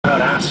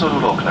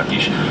rászorulóknak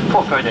is.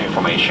 For further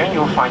information,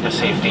 you'll find a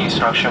safety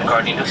instruction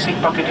card in the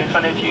seat pocket in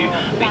front of you,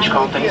 which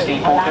contains the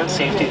important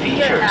safety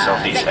features of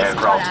this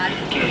aircraft.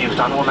 Kérjük,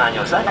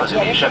 tanulmányozzák az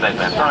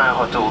üléssebekben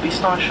található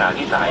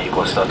biztonsági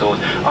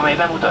tájékoztatót, amely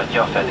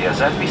bemutatja a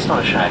fedélzet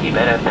biztonsági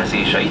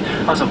berendezéseit,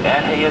 azok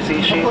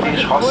elhelyezését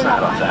és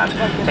használatát.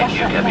 Thank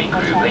you, cabin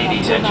crew.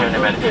 Ladies and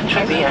gentlemen,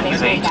 should be any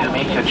way to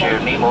make your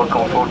journey more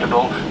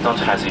comfortable, don't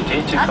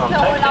hesitate to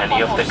contact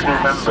any of the crew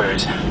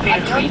members.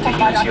 Feel free to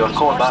use your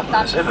call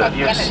buttons above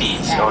your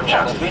seats or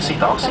just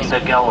visit us in the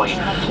gallery.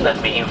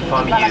 Let me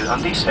inform you,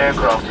 on this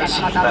aircraft the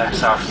seat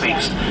backs are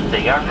fixed.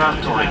 They are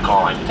not to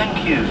recline.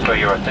 Thank you for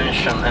your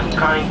attention and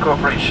kind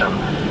cooperation.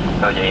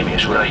 Hölgyeim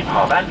és uraim,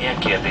 ha bármilyen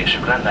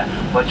kérdésük lenne,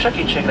 vagy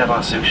segítségre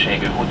van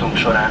szükségük utunk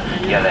során,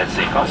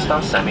 jelezzék azt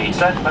a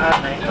személyzet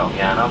bármely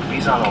tagjának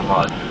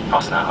bizalommal.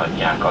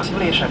 Használhatják az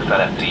ülések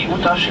feletti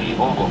utasi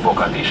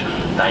ógofokat is.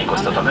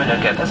 Tájékoztatom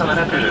önöket, ezen a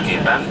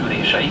repülőgépen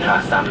ülései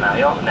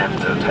háttámlája nem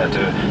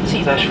tölthető.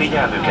 Szíves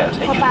figyelmüket,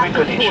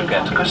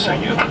 együttműködésüket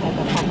köszönjük!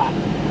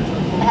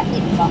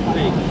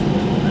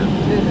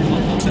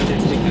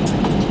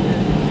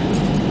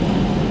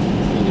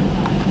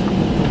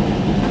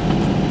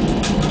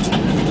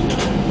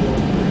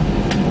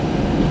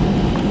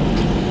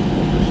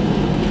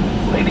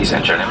 Ladies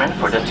and gentlemen,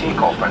 for the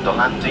takeoff and the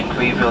landing,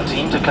 we will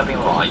dim the cabin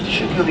light.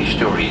 Should you wish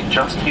to read,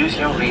 just use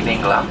your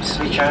reading lamps,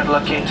 which are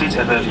located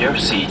above your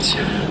seats.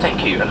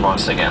 Thank you, and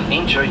once again,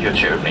 enjoy your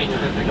journey.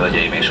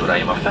 Hölgyeim és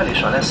uraim, a fel-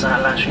 és a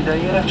leszállás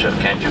idejére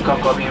csökkentjük a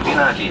kabin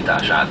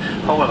világítását.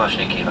 Ha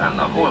olvasni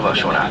kívánnak,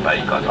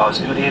 olvasólámpáikat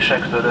az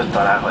ülések fölött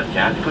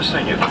találhatják.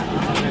 Köszönjük!